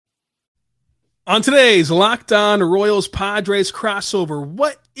On today's Locked On Royals Padres crossover,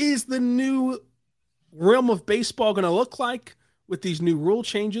 what is the new realm of baseball going to look like with these new rule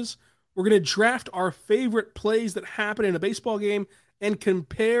changes? We're going to draft our favorite plays that happen in a baseball game and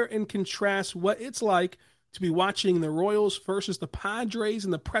compare and contrast what it's like to be watching the Royals versus the Padres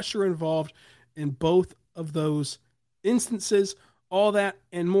and the pressure involved in both of those instances. All that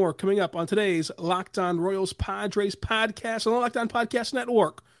and more coming up on today's Locked On Royals Padres podcast on the Locked On Podcast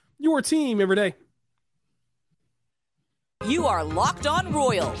Network. Your team every day. You are Locked On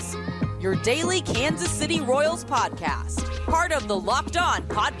Royals, your daily Kansas City Royals podcast. Part of the Locked On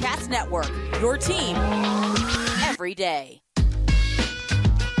Podcast Network, your team every day.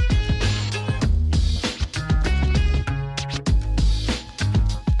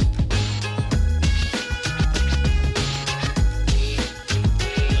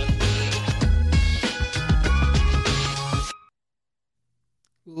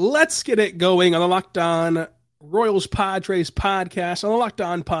 Let's get it going on the Locked On Royals Padres podcast on the Locked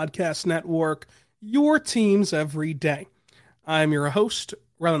On Podcast Network, your teams every day. I'm your host,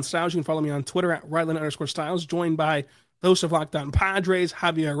 Rylan Stiles. You can follow me on Twitter at Rylan_Stiles, joined by the host of Locked On Padres,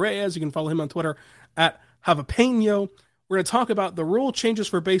 Javier Reyes. You can follow him on Twitter at Javapeno. We're going to talk about the rule changes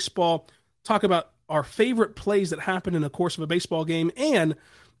for baseball, talk about our favorite plays that happen in the course of a baseball game, and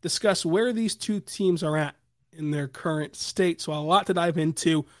discuss where these two teams are at in their current state. So a lot to dive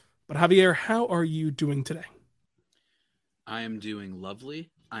into. But Javier, how are you doing today? I am doing lovely.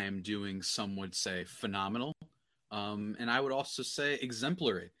 I am doing, some would say, phenomenal. And I would also say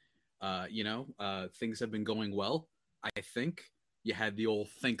exemplary. Things have been going well. I think you had the old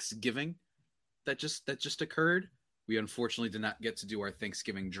Thanksgiving that just occurred. We unfortunately did not get to do our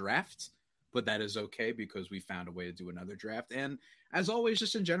Thanksgiving draft, but that is okay because we found a way to do another draft. And as always,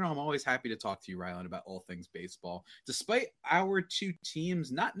 just in general, I'm always happy to talk to you, Rylan, about all things baseball. Despite our two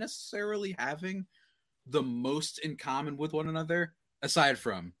teams not necessarily having the most in common with one another, aside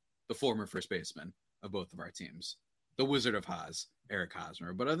from the former first baseman of both of our teams, the Wizard of Oz, Eric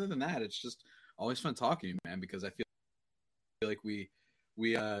Hosmer. But other than that, it's just always fun talking to you, man, because I feel like we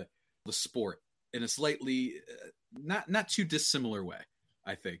the sport in a slightly not too dissimilar way.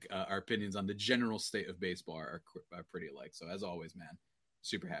 I think our opinions on the general state of baseball are pretty alike. So as always, man,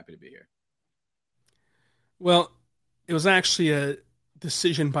 super happy to be here. Well, it was actually a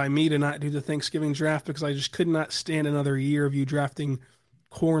decision by me to not do the Thanksgiving draft because I just could not stand another year of you drafting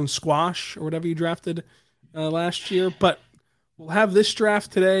corn squash or whatever you drafted last year. But we'll have this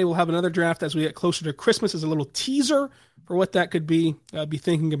draft today. We'll have another draft as we get closer to Christmas as a little teaser for what that could be. Be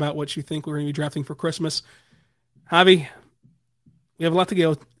thinking about what you think we're going to be drafting for Christmas. Javi, we have a lot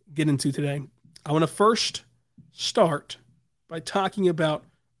to get into today. I want to first start by talking about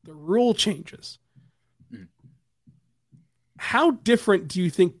the rule changes. How different do you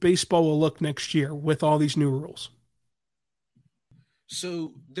think baseball will look next year with all these new rules?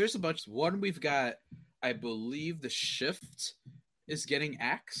 So there's a bunch. One, we've got, I believe the shift is getting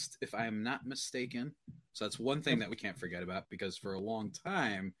axed, if I'm not mistaken. So that's one thing that we can't forget about, because for a long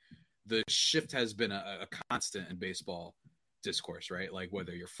time, the shift has been a constant in baseball discourse, right? Like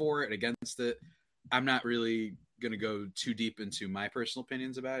whether you're for it, against it. I'm not really going to go too deep into my personal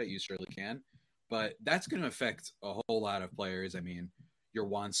opinions about it. You surely can. But that's going to affect a whole lot of players. I mean, your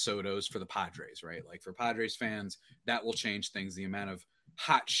Juan Soto's for the Padres, right? Like for Padres fans, that will change things. The amount of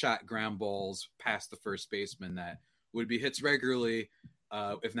hot shot ground balls past the first baseman that would be hits regularly,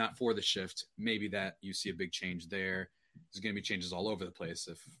 if not for the shift, maybe that you see a big change there. There's going to be changes all over the place,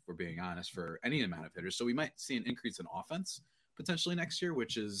 if we're being honest, for any amount of hitters. So we might see an increase in offense potentially next year,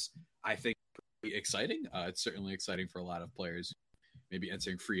 which is, I think, pretty exciting. It's certainly exciting for a lot of players maybe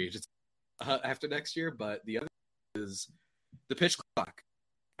entering free agency after next year. But the other is the pitch clock.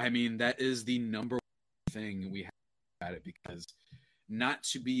 I mean, that is the number one thing we have at it, because not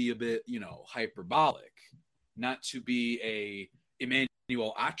to be a bit, hyperbolic, not to be a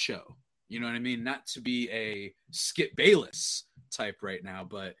Emmanuel Acho, you know what I mean? Not to be a Skip Bayless type right now,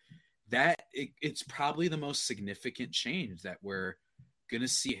 but it's probably the most significant change that we're going to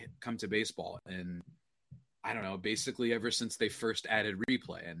see come to baseball. And I don't know, basically ever since they first added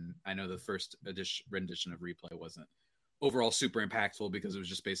replay. And I know the first rendition of replay wasn't overall super impactful because it was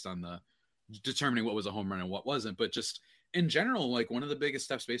just based on the determining what was a home run and what wasn't. But just in general, like one of the biggest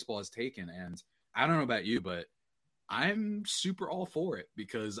steps baseball has taken. And I don't know about you, but I'm super all for it,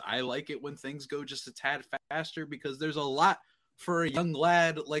 because I like it when things go just a tad faster, because there's a lot for a young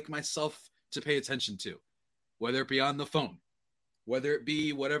lad like myself to pay attention to, whether it be on the phone, whether it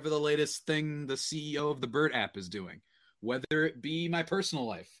be whatever the latest thing the CEO of the Bird app is doing, whether it be my personal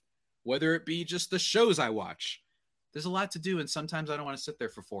life, whether it be just the shows I watch. There's a lot to do, and sometimes I don't want to sit there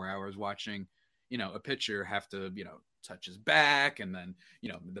for 4 hours watching a pitcher have to, touch his back, and then,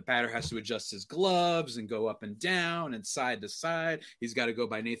 the batter has to adjust his gloves and go up and down and side to side. He's got to go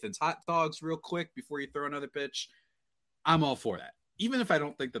buy Nathan's hot dogs real quick before you throw another pitch. I'm all for that. Even if I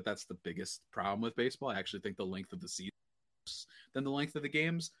don't think that that's the biggest problem with baseball, I actually think the length of the season than the length of the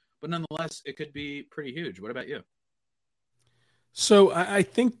games, but nonetheless, it could be pretty huge. What about you? So I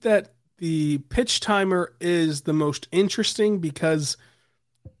think that the pitch timer is the most interesting because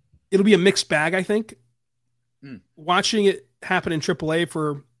it'll be a mixed bag, I think. Watching it happen in AAA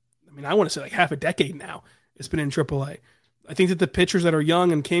for, I want to say like half a decade now, it's been in AAA. I think that the pitchers that are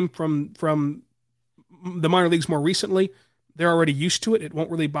young and came from the minor leagues more recently, they're already used to it. It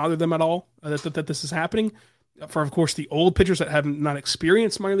won't really bother them at all that this is happening. For, of course, the old pitchers that have not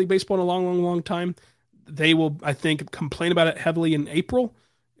experienced minor league baseball in a long time, they will, I think, complain about it heavily in April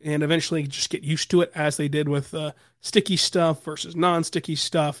and eventually just get used to it, as they did with sticky stuff versus non-sticky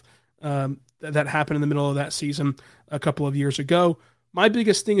stuff that happened in the middle of that season a couple of years ago. My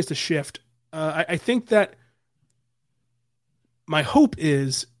biggest thing is the shift. I think that my hope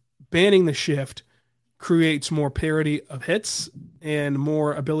is banning the shift creates more parity of hits and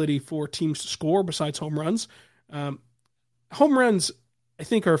more ability for teams to score besides home runs. Home runs, I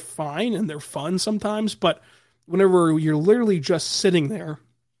think, are fine and they're fun sometimes, but whenever you're literally just sitting there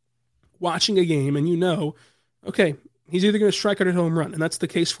watching a game and okay, he's either going to strike out a home run, and that's the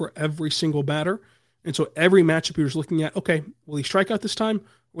case for every single batter. And so every matchup you're just looking at, okay, will he strike out this time?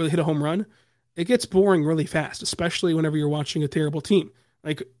 Will he hit a home run? It gets boring really fast, especially whenever you're watching a terrible team.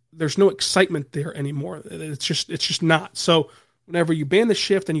 Like, there's no excitement there anymore. It's just not. So whenever you ban the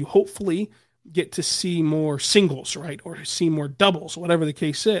shift and you hopefully get to see more singles, right, or see more doubles, whatever the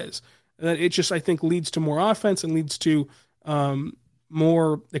case is, and it just, I think, leads to more offense and leads to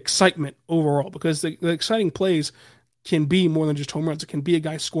more excitement overall, because the exciting plays can be more than just home runs. It can be a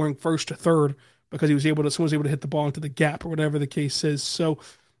guy scoring first to third because someone was able to hit the ball into the gap or whatever the case is. So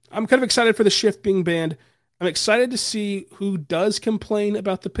I'm kind of excited for the shift being banned. I'm excited to see who does complain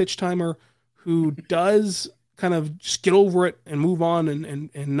about the pitch timer, who does kind of just get over it and move on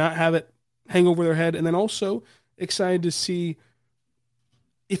and not have it hang over their head. And then also excited to see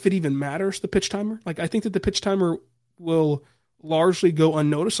if it even matters, the pitch timer. Like, I think that the pitch timer will largely go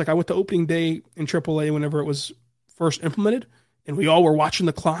unnoticed. Like, I went to opening day in AAA whenever it was first implemented, and we all were watching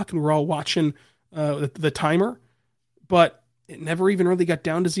the clock and we were all watching the timer, but it never even really got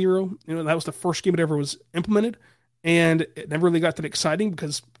down to zero. That was the first game it ever was implemented, and it never really got that exciting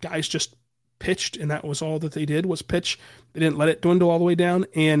because guys just pitched, and that was all that they did was pitch. They didn't let it dwindle all the way down.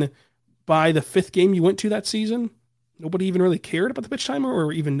 And by the fifth game you went to that season, nobody even really cared about the pitch timer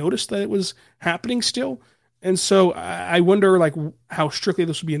or even noticed that it was happening still. And so I wonder, like, how strictly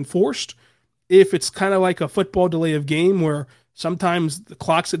this will be enforced. If it's kind of like a football delay of game where sometimes the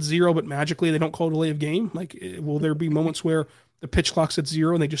clock's at zero, but magically they don't call delay of game. Like, will there be moments where the pitch clock's at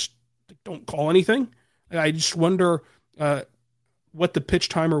zero and they just don't call anything? I just wonder what the pitch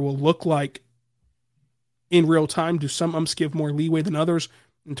timer will look like in real time. Do some umps give more leeway than others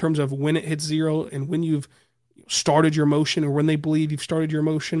in terms of when it hits zero and when you've started your motion, or when they believe you've started your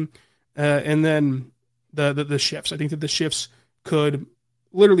motion? And then the shifts. I think that the shifts could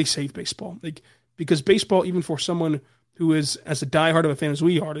literally save baseball. Like, because baseball, even for someone who is as a diehard of a fan as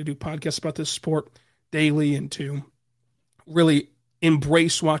we are, to do podcasts about this sport daily and to really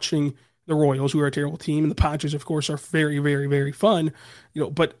embrace watching the Royals, who are a terrible team, and the Padres, of course, are very, very, very fun.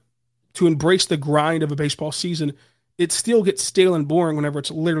 But to embrace the grind of a baseball season, it still gets stale and boring whenever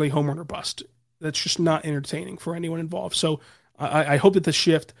it's literally home run or bust. That's just not entertaining for anyone involved. So I hope that the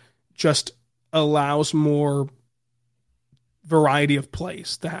shift just allows more variety of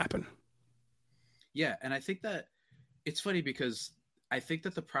plays to happen. Yeah, and I think that it's funny because I think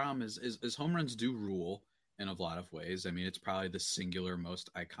that the problem is home runs do rule in a lot of ways. I mean, it's probably the singular most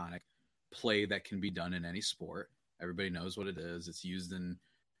iconic play that can be done in any sport. Everybody knows what it is. It's used in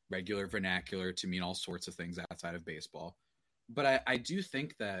regular vernacular to mean all sorts of things outside of baseball. But I do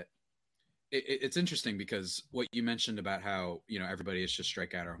think that it's interesting because what you mentioned about how, everybody is just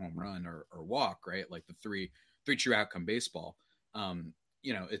strike out or home run or walk, right? Like the three true outcome baseball.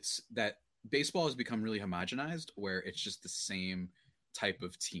 It's that baseball has become really homogenized where it's just the same type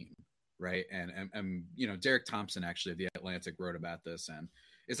of team, right? And Derek Thompson actually of The Atlantic wrote about this, and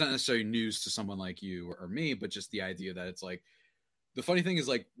it's not necessarily news to someone like you or me, but just the idea that it's like, the funny thing is,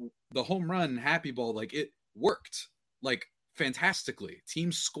 like, the home run happy ball, like, it worked like fantastically.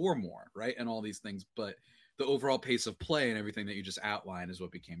 Teams score more, right? And all these things, but the overall pace of play and everything that you just outlined is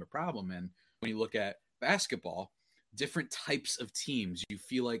what became a problem. And when you look at basketball, different types of teams, you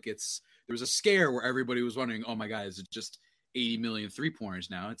feel like there was a scare where everybody was wondering, oh my God, is it just 80 million 3-pointers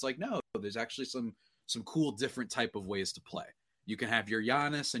now. It's like, no, there's actually some cool different type of ways to play. You can have your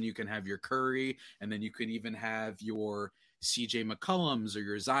Giannis and you can have your Curry, and then you can even have your CJ McCollums or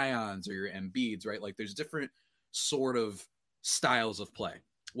your Zions or your Embiids, right? Like there's different sort of styles of play.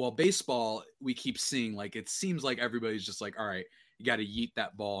 While baseball, we keep seeing like it seems like everybody's just like, all right, you got to yeet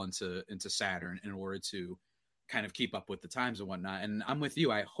that ball into Saturn in order to kind of keep up with the times and whatnot. And I'm with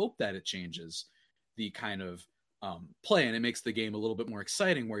you. I hope that it changes the kind of play, and it makes the game a little bit more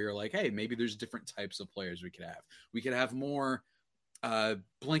exciting where you're like, hey, maybe there's different types of players we could have. We could have more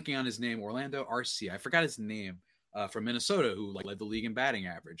blanking on his name, Orlando Arcia. I forgot his name from Minnesota, who like led the league in batting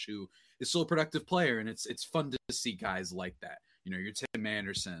average, who is still a productive player. And it's fun to see guys like that. You know, your Tim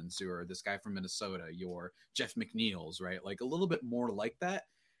Andersons, or this guy from Minnesota, your Jeff McNeils, right? Like a little bit more like that.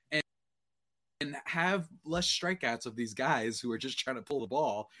 And have less strikeouts of these guys who are just trying to pull the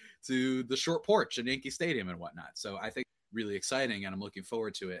ball to the short porch in Yankee Stadium and whatnot. So I think really exciting, and I'm looking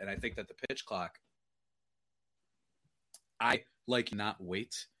forward to it. And I think that the pitch clock, I like not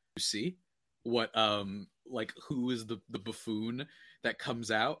wait to see what like who is the buffoon that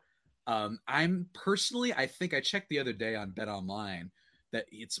comes out. I'm personally, I think I checked the other day on Bet Online that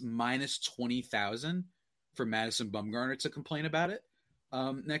it's minus 20,000 for Madison Bumgarner to complain about it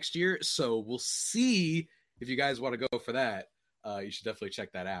next year. So we'll see if you guys want to go for that. You should definitely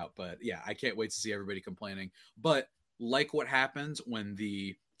check that out. But yeah, I can't wait to see everybody complaining. But like what happened when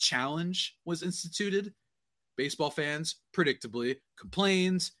the challenge was instituted, baseball fans predictably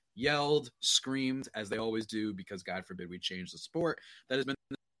complained, yelled, screamed, as they always do, because God forbid we change the sport that has been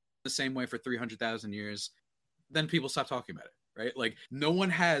the same way for 300,000 years. Then people stop talking about it, right? Like no one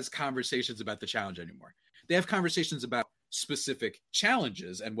has conversations about the challenge anymore. They have conversations about specific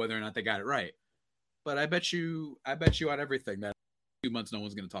challenges and whether or not they got it right. But I bet you on everything that in 2 months no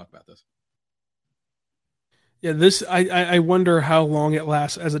one's going to talk about this. Yeah, this I wonder how long it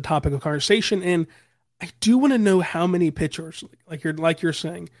lasts as a topic of conversation, and I do want to know how many pitchers, like you're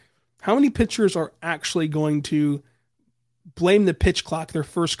saying, how many pitchers are actually going to blame the pitch clock their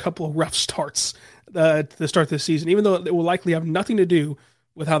first couple of rough starts to start this season, even though it will likely have nothing to do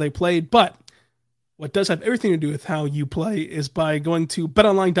with how they played. But what does have everything to do with how you play is by going to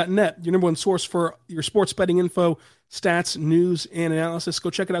betonline.net, your number one source for your sports betting info, stats, news, and analysis. Go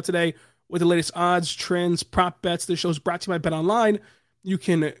check it out today with the latest odds, trends, prop bets. This show is brought to you by BetOnline. You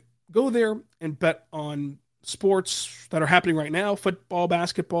can go there and bet on sports that are happening right now: football,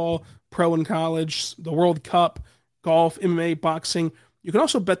 basketball, pro and college, the World Cup, golf, MMA, boxing. You can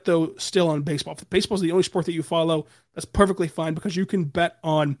also bet, though, still on baseball. If baseball is the only sport that you follow, that's perfectly fine, because you can bet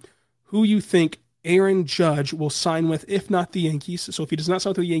on who you think Aaron Judge will sign with, if not the Yankees. So if he does not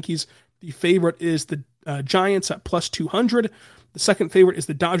sign with the Yankees, the favorite is the Giants at plus 200. The second favorite is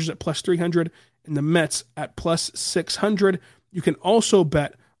the Dodgers at plus 300, and the Mets at plus 600. You can also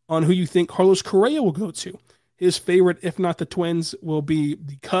bet on who you think Carlos Correa will go to. His favorite, if not the Twins, will be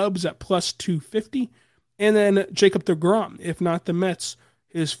the Cubs at plus 250. And then Jacob deGrom, if not the Mets,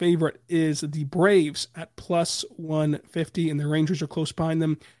 his favorite is the Braves at plus 150, and the Rangers are close behind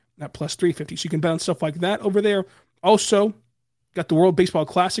them at plus 350. So you can bet on stuff like that over there. Also, got the World Baseball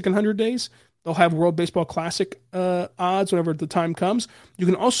Classic in 100 days. They'll have World Baseball Classic odds whenever the time comes. You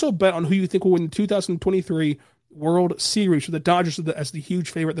can also bet on who you think will win the 2023 World Series, with the Dodgers as the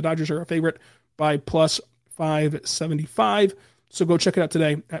huge favorite. The Dodgers are a favorite by plus 575. So go check it out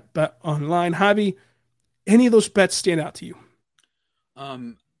today at BetOnline. Javi, any of those bets stand out to you?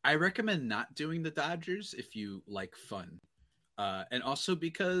 I recommend not doing the Dodgers if you like fun. And also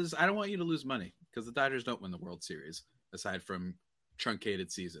because I don't want you to lose money, because the Dodgers don't win the World Series aside from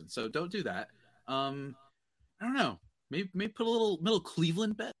truncated season. So don't do that. I don't know. Maybe put a little middle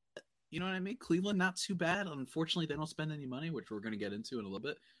Cleveland bet. You know what I mean? Cleveland, not too bad. Unfortunately, they don't spend any money, which we're going to get into in a little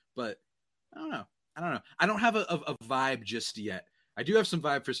bit. But I don't know. I don't have a vibe just yet. I do have some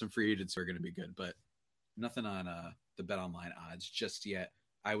vibe for some free agents who are going to be good, but nothing on the Bet Online odds just yet.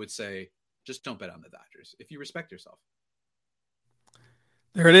 I would say just don't bet on the Dodgers if you respect yourself.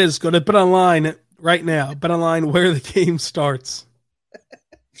 There it is. Go to BetOnline right now. BetOnline, where the game starts.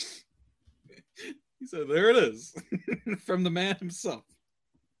 So there it is from the man himself.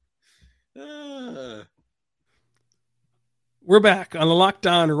 We're back on the Locked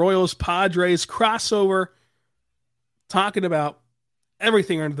On Royals Padres crossover, talking about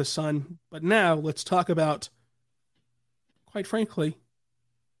everything under the sun. But now let's talk about, quite frankly,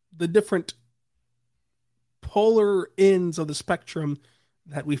 the different polar ends of the spectrum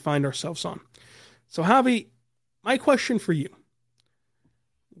that we find ourselves on. So, Javi, my question for you: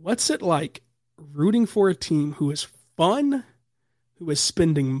 what's it like rooting for a team who is fun, who is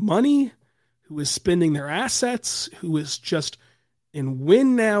spending money, who is spending their assets, who is just in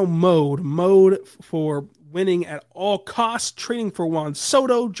win now mode for winning at all costs, trading for Juan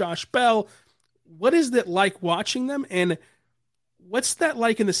Soto, Josh Bell. What is that like watching them? And what's that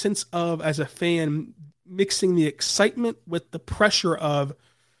like in the sense of, as a fan, mixing the excitement with the pressure of,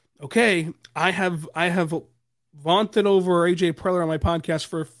 okay, I have vaunted over AJ Preller on my podcast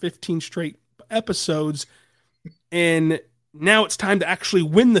for 15 straight episodes, and now it's time to actually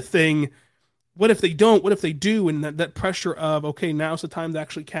win the thing. What if they don't? What if they do? And that pressure of, okay, now's the time to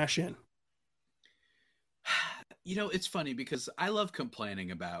actually cash in. It's funny because I love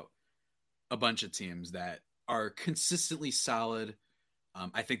complaining about a bunch of teams that are consistently solid.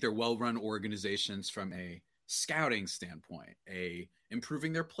 I think they're well-run organizations from a scouting standpoint, a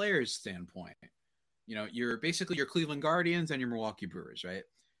improving their players standpoint. You're basically your Cleveland Guardians and your Milwaukee Brewers, right?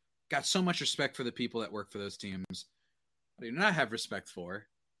 Got so much respect for the people that work for those teams. What I do not have respect for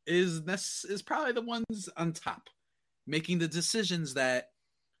is probably the ones on top, making the decisions that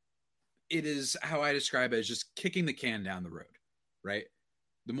it is how I describe it as just kicking the can down the road, right?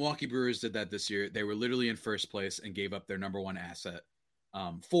 The Milwaukee Brewers did that this year. They were literally in first place and gave up their number one asset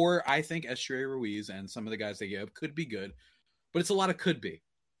for, I think, Esteury Ruiz, and some of the guys they gave up could be good, but it's a lot of could be,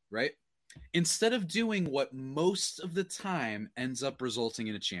 right? Instead of doing what most of the time ends up resulting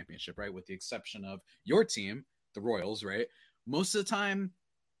in a championship, right? With the exception of your team, the Royals, right? Most of the time,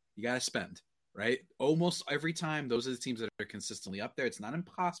 you got to spend, right? Almost every time, those are the teams that are consistently up there. It's not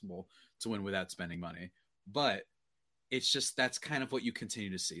impossible to win without spending money, but it's just that's kind of what you continue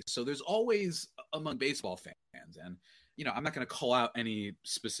to see. So there's always among baseball fans, and I'm not going to call out any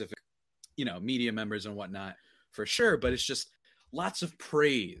specific, media members and whatnot for sure, but it's just lots of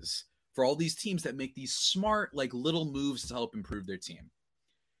praise for all these teams that make these smart, like, little moves to help improve their team.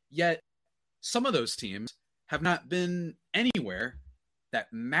 Yet some of those teams have not been anywhere that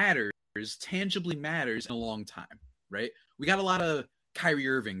tangibly matters in a long time, right? We got a lot of Kyrie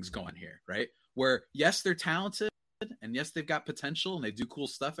Irvings going here, right? Where, yes, they're talented, and yes, they've got potential, and they do cool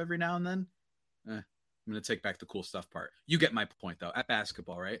stuff every now and then. I'm going to take back the cool stuff part. You get my point, though, at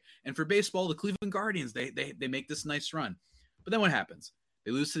basketball, right? And for baseball, the Cleveland Guardians, they make this nice run. But then what happens?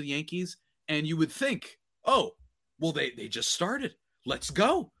 They lose to the Yankees, and you would think, oh, well, they just started. Let's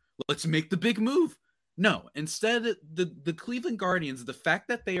go. Let's make the big move. No, instead, the Cleveland Guardians, the fact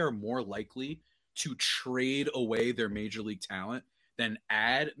that they are more likely to trade away their major league talent than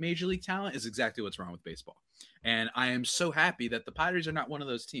add major league talent is exactly what's wrong with baseball. And I am so happy that the Padres are not one of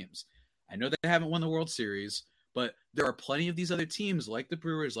those teams. I know they haven't won the World Series, but there are plenty of these other teams like the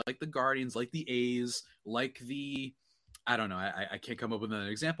Brewers, like the Guardians, like the A's, like the, I don't know, I can't come up with another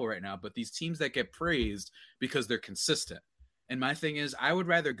example right now, but these teams that get praised because they're consistent. And my thing is, I would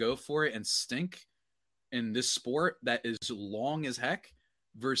rather go for it and stink in this sport that is long as heck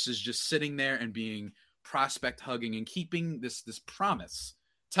versus just sitting there and being prospect hugging and keeping this promise,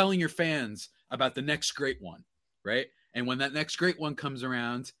 telling your fans about the next great one, right? And when that next great one comes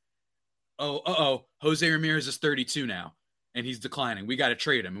around, Jose Ramirez is 32 now and he's declining. We got to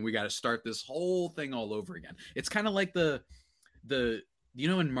trade him and we got to start this whole thing all over again. It's kind of like the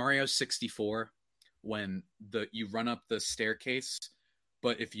in Mario 64 when you run up the staircase,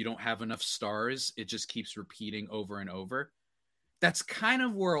 but if you don't have enough stars, it just keeps repeating over and over. That's kind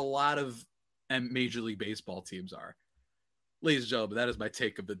of where a lot of Major League Baseball teams are. Ladies and gentlemen, that is my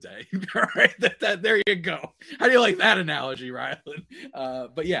take of the day. All right, there you go. How do you like that analogy, Rylan?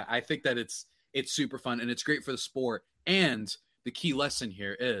 But yeah, I think that it's super fun and it's great for the sport. And the key lesson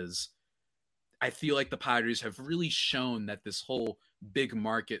here is, I feel like the Padres have really shown that this whole big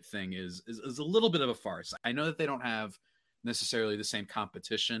market thing is a little bit of a farce. I know that they don't have necessarily the same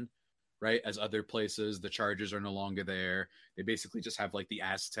competition, right, as other places. The Chargers are no longer there. They basically just have like the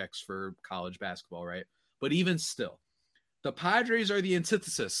Aztecs for college basketball, right? But even still, the Padres are the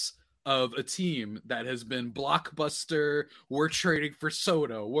antithesis of a team that has been blockbuster. We're trading for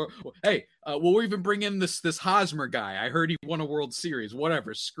Soto. We'll even bring in this Hosmer guy. I heard he won a World Series.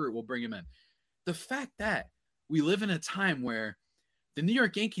 Whatever, screw it, we'll bring him in. The fact that we live in a time where the New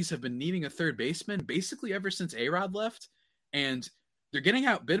York Yankees have been needing a third baseman basically ever since A-Rod left, and they're getting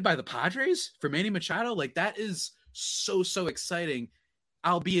outbid by the Padres for Manny Machado. Like, that is so exciting,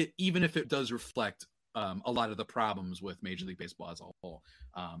 albeit even if it does reflect a lot of the problems with Major League Baseball as a whole.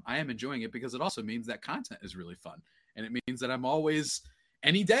 I am enjoying it because it also means that content is really fun. And it means that I'm always,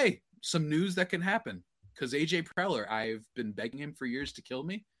 any day, some news that can happen. Because AJ Preller, I've been begging him for years to kill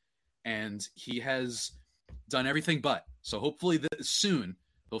me. And he has done everything but. So hopefully soon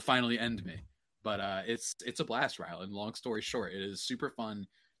he'll finally end me. But it's a blast, Rylan. Long story short, it is super fun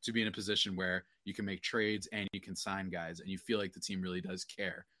to be in a position where you can make trades and you can sign guys. And you feel like the team really does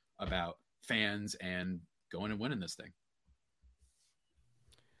care about fans and going and winning this thing.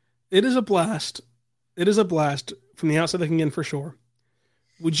 It is a blast. It is a blast from the outside looking in for sure.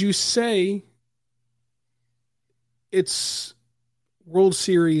 Would you say it's World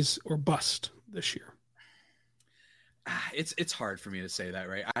Series or bust this year? It's hard for me to say that,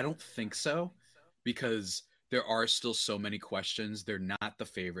 right? I don't think so, because there are still so many questions. They're not the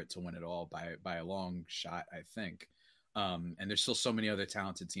favorite to win it all by a long shot, I think. And there's still so many other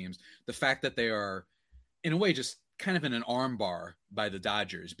talented teams. The fact that they are, in a way, just kind of in an armbar by the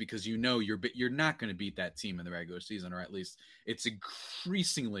Dodgers, because you're not going to beat that team in the regular season, or at least it's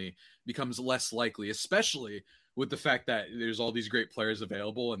increasingly becomes less likely, especially with the fact that there's all these great players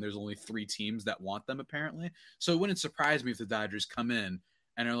available and there's only 3 teams that want them, apparently. So it wouldn't surprise me if the Dodgers come in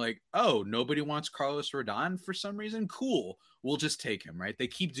and are like, oh, nobody wants Carlos Rodon for some reason? Cool. We'll just take him, right? They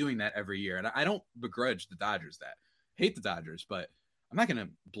keep doing that every year. And I don't begrudge the Dodgers that. Hate the Dodgers, but I'm not going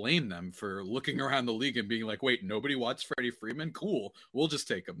to blame them for looking around the league and being like, wait, nobody wants Freddie Freeman? Cool. We'll just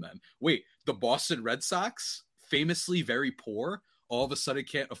take him then. Wait, the Boston Red Sox, famously very poor, all of a sudden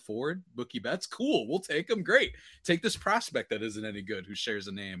can't afford Mookie Betts? Cool. We'll take him. Great. Take this prospect that isn't any good, who shares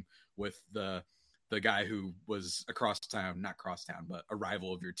a name with the guy who was not crosstown, but a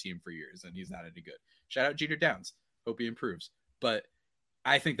rival of your team for years, and he's not any good. Shout out Jeter Downs. Hope he improves. But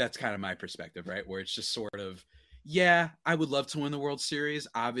I think that's kind of my perspective, right? Where it's just sort of, yeah, I would love to win the World Series.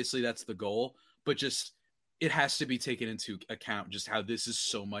 Obviously, that's the goal, but just it has to be taken into account just how this is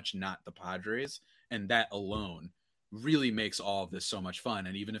so much not the Padres, and that alone really makes all of this so much fun.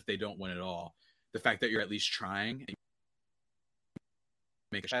 And even if they don't win it all, the fact that you're at least trying and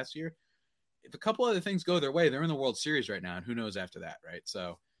make it last year, if a couple other things go their way, they're in the World Series right now, and who knows after that, right?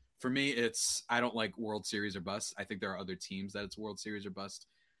 So for me, I don't like World Series or bust. I think there are other teams that it's World Series or bust.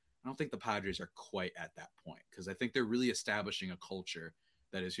 I don't think the Padres are quite at that point, because I think they're really establishing a culture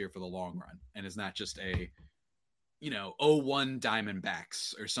that is here for the long run and is not just a 0-1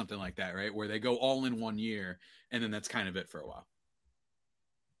 Diamondbacks or something like that, right? Where they go all in one year and then that's kind of it for a while.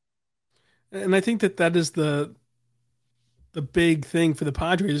 And I think that is the big thing for the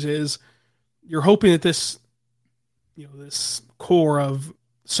Padres is you're hoping that this core of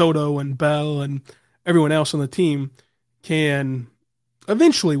Soto and Bell and everyone else on the team can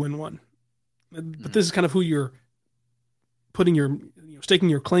eventually win one. But this is kind of who you're putting staking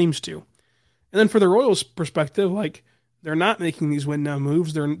your claims to. And then for the Royals' perspective, like, they're not making these win now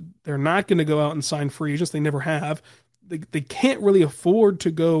moves. They're not going to go out and sign free agents. They never have. They can't really afford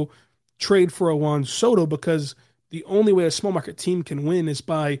to go trade for a Juan Soto, because the only way a small market team can win is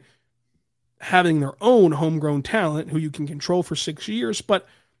by having their own homegrown talent who you can control for 6 years. But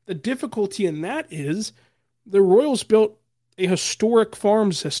the difficulty in that is the Royals built a historic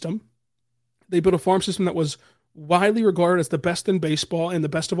farm system. They built a farm system that was widely regarded as the best in baseball and the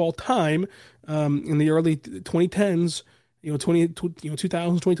best of all time in the early 2010s, 2000s,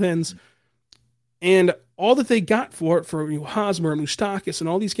 2010s. And all that they got for it, for Hosmer and Moustakas and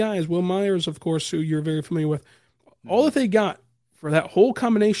all these guys, Will Myers, of course, who you're very familiar with, all that they got for that whole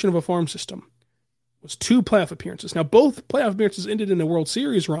combination of a farm system was 2 playoff appearances. Now, both playoff appearances ended in a World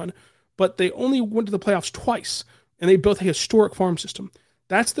Series run, but they only went to the playoffs twice, and they built a historic farm system.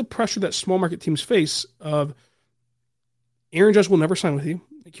 That's the pressure that small market teams face of Aaron Judge will never sign with you.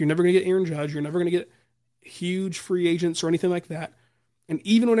 Like, you're never going to get Aaron Judge. You're never going to get huge free agents or anything like that. And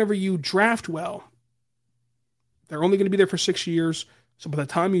even whenever you draft well, they're only going to be there for 6 years. So by the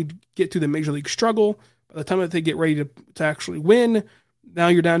time you get to the major league struggle, by the time that they get ready to actually win, now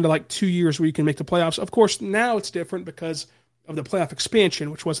you're down to like 2 years where you can make the playoffs. Of course, now it's different because of the playoff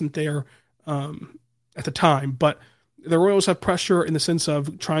expansion, which wasn't there at the time. But the Royals have pressure in the sense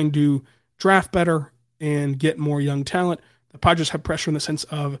of trying to draft better and get more young talent. The Padres have pressure in the sense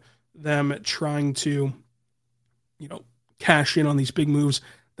of them trying to, cash in on these big moves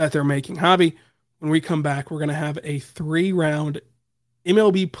that they're making. Javi, when we come back, we're going to have a 3-round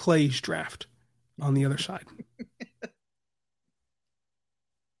MLB plays draft on the other side.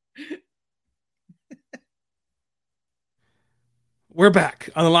 We're back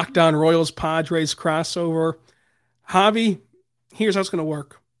on the Locked On Royals Padres crossover. Javi, here's how it's going to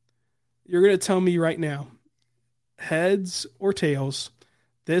work. You're going to tell me right now, heads or tails.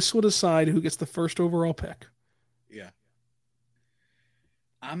 This will decide who gets the first overall pick. Yeah.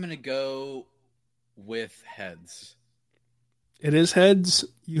 I'm going to go with heads. It is heads.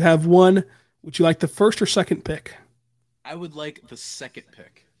 You have one. Would you like the first or second pick? I would like the second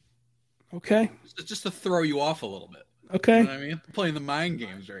pick. Okay. Just to throw you off a little bit. Okay. You know what I mean? Playing the mind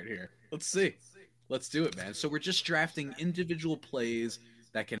games right here. Let's see. Let's do it, man. So we're just drafting individual plays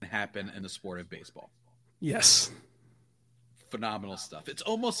that can happen in the sport of baseball. Yes. phenomenal stuff. It's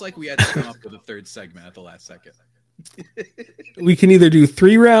almost like we had to come up with a third segment at the last second. We can either do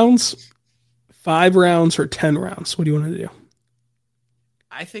 3 rounds, 5 rounds, or 10 rounds. What do you want to do?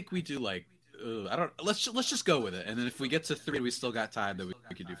 I think we do like I don't. Let's just go with it, and then if we get to 3, we still got time. Then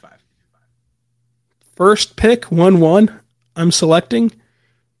we could do 5. First pick, 1-1. I'm selecting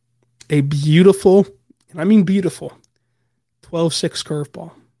a beautiful, and I mean beautiful, 12-6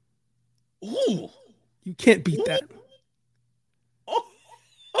 curveball. Ooh, you can't beat that.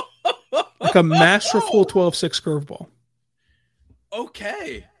 Like a masterful 12-6 curveball.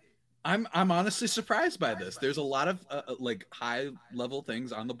 Okay. I'm honestly surprised by this. There's a lot of like high level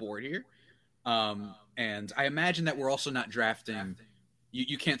things on the board here. And I imagine that we're also not drafting.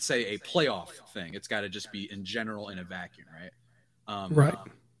 You can't say a playoff thing. It's got to just be in general in a vacuum, right? Right.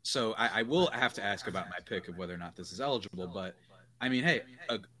 So I will have to ask about my pick of whether or not this is eligible. But I mean, hey,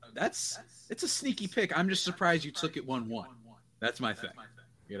 it's a sneaky pick. I'm just surprised you took it 1-1. That's my thing.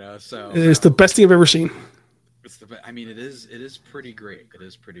 You know, so it's the best thing I've ever seen. I mean, it is pretty great. It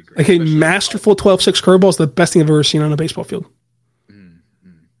is pretty great. Like a masterful 12-6 curveball is the best thing I've ever seen on a baseball field.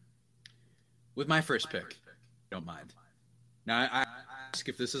 With my first pick, don't mind. Now I ask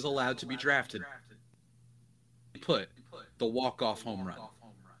if this is allowed to be drafted. Put the walk-off home run.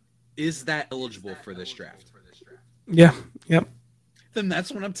 Is that eligible for this draft? Yeah. Yep. Then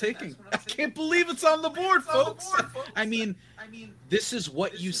that's what I'm taking. I can't believe it's on the board, folks. I mean, this is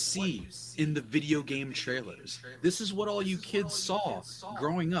what you see in the video game trailers. This is what all you kids saw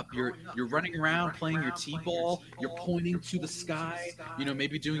growing up. You're running around playing your t-ball. You're pointing to the sky. You know,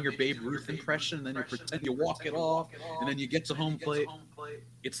 maybe doing your Babe Ruth impression. And then you pretend you walk it off, and then you get to home plate.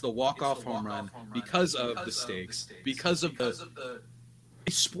 It's the walk-off home run because of the stakes, because of a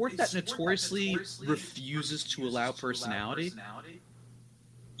sport that notoriously refuses to allow personality.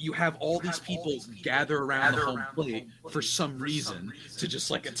 You have all these people gather around the home plate for some reason to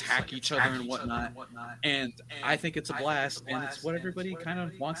just like attack each other and whatnot. And I think it's a blast, and it's what everybody kind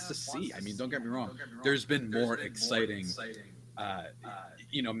of wants to see. I mean, don't get me wrong. There's been more exciting,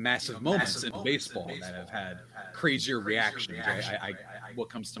 massive moments in baseball that have had crazier reactions. Right? What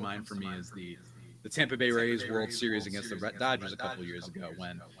comes to mind for me is the Tampa Bay Rays World Series against the Red Dodgers a couple years ago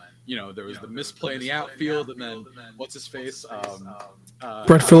when, there was the misplay in the outfield, and then what's his face?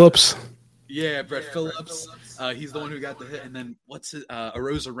 Brett Phillips. Yeah, Brett Phillips. He's the one who got the hit, and then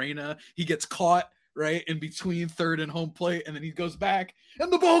Arozarena? He gets caught right in between third and home plate, and then he goes back,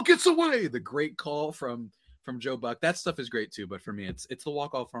 and the ball gets away. The great call from Joe Buck. That stuff is great too, but for me, it's the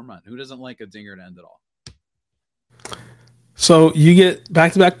walk-off home run. Who doesn't like a dinger to end it all? So you get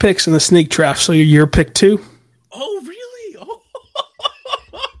back-to-back picks in the snake draft. So you're pick 2. Oh, really?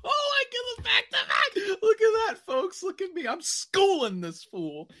 I get the back-to-back. Look at that, folks. Look at me. I'm schooling this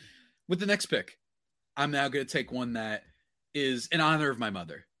fool. With the next pick, I'm now going to take one that is in honor of my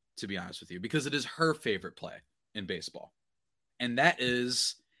mother, to be honest with you, because it is her favorite play in baseball. And that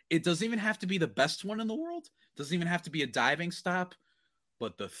is, it doesn't even have to be the best one in the world. It doesn't even have to be a diving stop,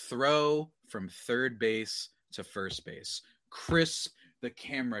 but the throw from third base to first base. Crisp, the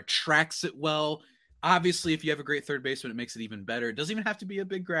camera tracks it well. Obviously, if you have a great third baseman, it makes it even better. It doesn't even have to be a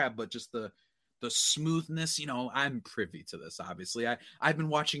big grab, but just the smoothness. I'm privy to this. Obviously, I've been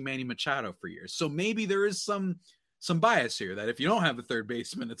watching Manny Machado for years, so maybe there is some bias here that if you don't have a third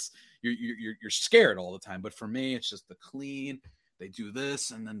baseman, it's you're scared all the time. But for me, it's just the clean. They do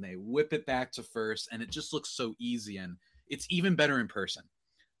this and then they whip it back to first, and it just looks so easy, and it's even better in person.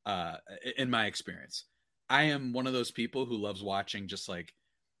 In my experience. I am one of those people who loves watching, just like,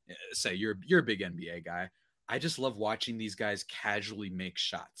 say you're a big NBA guy. I just love watching these guys casually make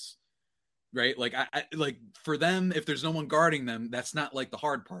shots, right? Like I like for them, if there's no one guarding them, that's not like the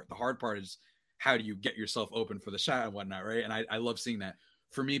hard part. The hard part is how do you get yourself open for the shot and whatnot, right? And I love seeing that.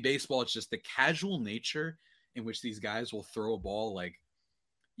 For me, baseball, it's just the casual nature in which these guys will throw a ball like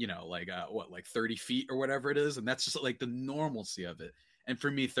 30 feet or whatever it is. And that's just like the normalcy of it. And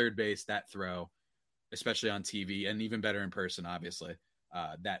for me, third base, that throw, especially on TV and even better in person, obviously,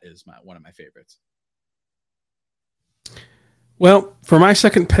 that is one of my favorites. Well, for my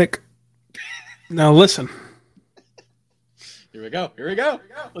second pick, now listen. Here we go.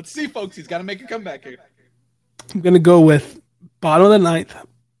 Let's see, folks. He's got to make a comeback here. I'm going to go with bottom of the ninth.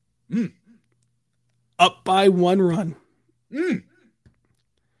 Up by 1 run.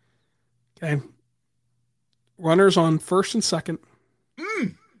 Okay. Runners on first and second.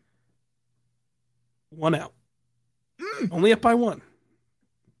 1 out. Only up by 1.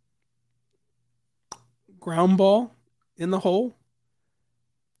 Ground ball in the hole.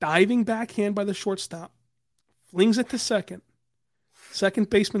 Diving backhand by the shortstop. Flings it to second. Second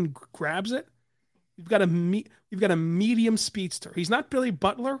baseman grabs it. We've got a medium speedster. He's not Billy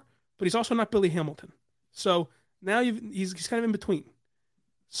Butler, but he's also not Billy Hamilton. So now he's kind of in between.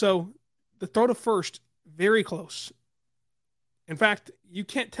 So the throw to first, very close. In fact, you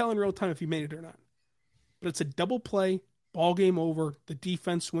can't tell in real time if he made it or not. But it's a double play, ball game over. The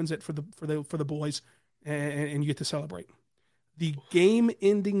defense wins it for the boys, and you get to celebrate. The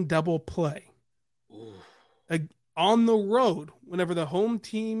game-ending double play on the road, whenever the home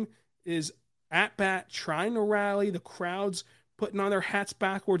team is at bat trying to rally, the crowd's putting on their hats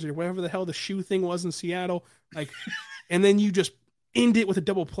backwards or whatever the hell the shoe thing was in Seattle, and then you just end it with a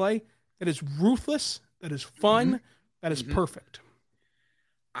double play. That is ruthless. That is fun. That is perfect.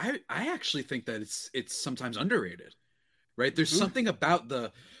 I actually think that it's sometimes underrated, right? There's something about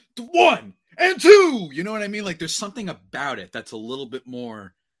the 1 and 2, you know what I mean? Like there's something about it that's a little bit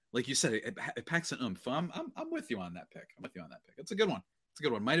more, like you said, it packs an oomph. I'm with you on that pick. It's a good one.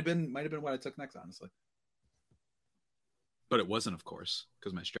 Might have been what I took next, honestly. But it wasn't, of course,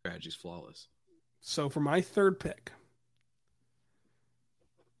 because my strategy's flawless. So for my third pick,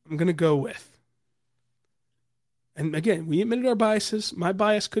 I'm going to go with, and again, we admitted our biases. My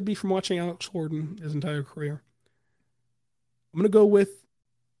bias could be from watching Alex Gordon his entire career. I'm going to go with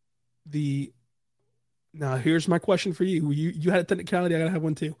now here's my question for you. You had a technicality, I got to have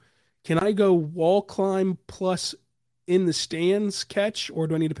one too. Can I go wall climb plus in the stands catch, or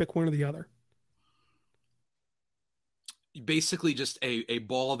do I need to pick one or the other? Basically just a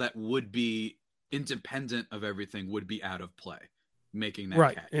ball that would be independent of everything would be out of play, making that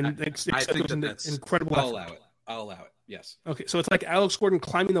right. catch. And I think that's incredible. I'll allow it. Yes. Okay, so it's like Alex Gordon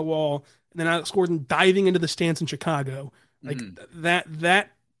climbing the wall and then Alex Gordon diving into the stands in Chicago. Like that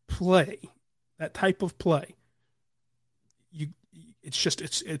play, that type of play.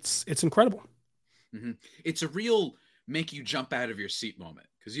 It's incredible. It's a real make you jump out of your seat moment,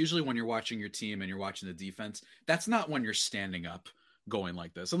 because usually when you're watching your team and you're watching the defense, that's not when you're standing up going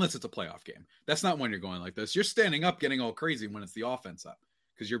like this, unless it's a playoff game. That's not when you're going like this. You're standing up getting all crazy when it's the offense up,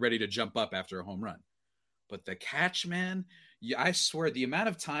 because you're ready to jump up after a home run. But the catch, man, I swear the amount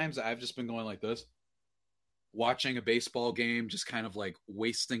of times I've just been going like this, watching a baseball game, just kind of like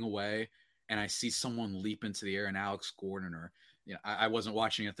wasting away, and I see someone leap into the air, and Alex Gordon, or I wasn't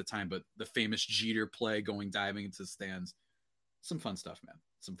watching at the time, but the famous Jeter play going diving into the stands. Some fun stuff, man.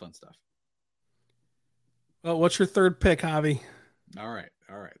 Some fun stuff. Well, what's your third pick, Javi? All right.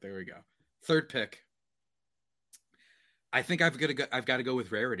 There we go. Third pick. I think I've got to go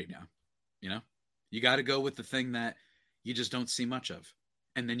with rarity now. You got to go with the thing that you just don't see much of,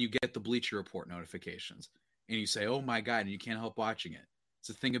 and then you get the Bleacher Report notifications, and you say, "Oh my God!" and you can't help watching it. It's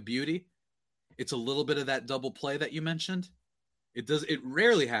a thing of beauty. It's a little bit of that double play that you mentioned. It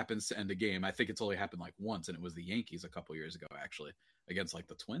rarely happens to end a game. I think it's only happened like once, and it was the Yankees a couple years ago, actually, against like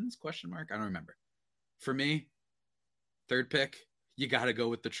the Twins, ? I don't remember. For me, third pick, you got to go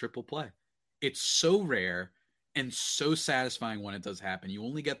with the triple play. It's so rare and so satisfying when it does happen. You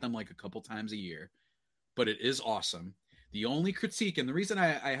only get them like a couple times a year, but it is awesome. The only critique, and the reason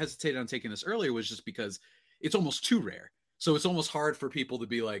I hesitated on taking this earlier, was just because it's almost too rare. So it's almost hard for people to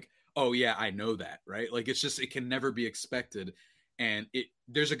be like, oh yeah, I know that, right? Like it can never be expected. And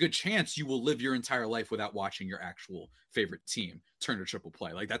there's a good chance you will live your entire life without watching your actual favorite team turn to triple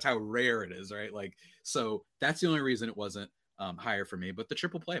play. Like that's how rare it is, right? Like, so that's the only reason it wasn't higher for me. But the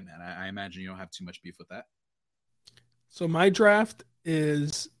triple play, man, I imagine you don't have too much beef with that. So my draft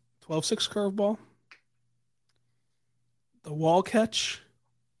is 12-6 curveball, the wall catch,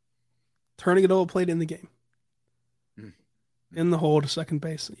 turning it over plate in the game, in the hole to second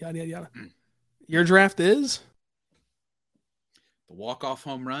base, yada, yada, yada. Your draft is? The walk-off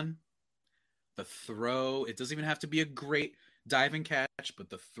home run, the throw. It doesn't even have to be a great diving catch, but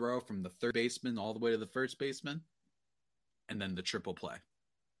the throw from the third baseman all the way to the first baseman, and then the triple play.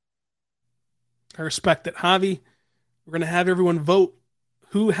 I respect it. Javi, we're going to have everyone vote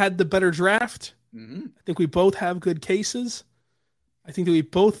who had the better draft. I think we both have good cases. I think that we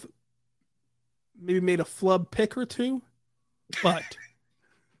both maybe made a flub pick or two, but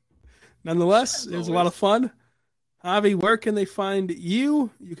nonetheless, it was a lot of fun. Javi, where can they find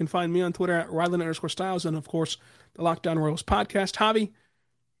you? You can find me on Twitter at Ryland_Styles, and of course, the Locked On Royals podcast. Javi,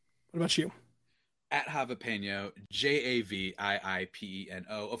 what about you? At Javipeno, JAVIIPENO.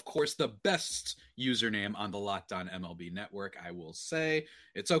 Of course, the best username on the Locked On MLB network, I will say.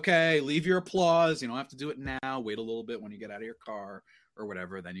 It's okay. Leave your applause. You don't have to do it now. Wait a little bit when you get out of your car or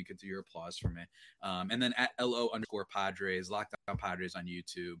whatever. Then you can do your applause for me. And then at LO_Padres, Locked On Padres on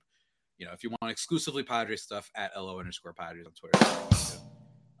YouTube. If you want exclusively Padres stuff, at LO_Padres on Twitter.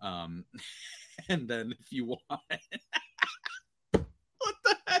 And then if you want... What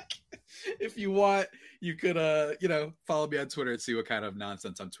the heck? if you want, you could follow me on Twitter and see what kind of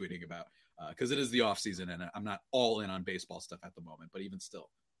nonsense I'm tweeting about. Because it is the off season and I'm not all in on baseball stuff at the moment. But even still,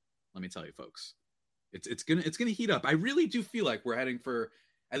 let me tell you, folks, it's gonna heat up. I really do feel like we're heading for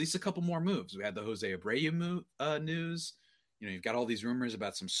at least a couple more moves. We had the Jose Abreu news. You've got all these rumors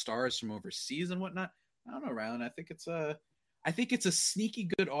about some stars from overseas and whatnot. I don't know, Rylan. I think it's a sneaky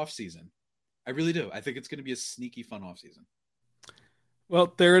good offseason. I really do. I think it's going to be a sneaky fun offseason.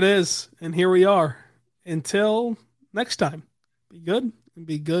 Well, there it is. And here we are. Until next time, be good and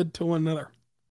be good to one another.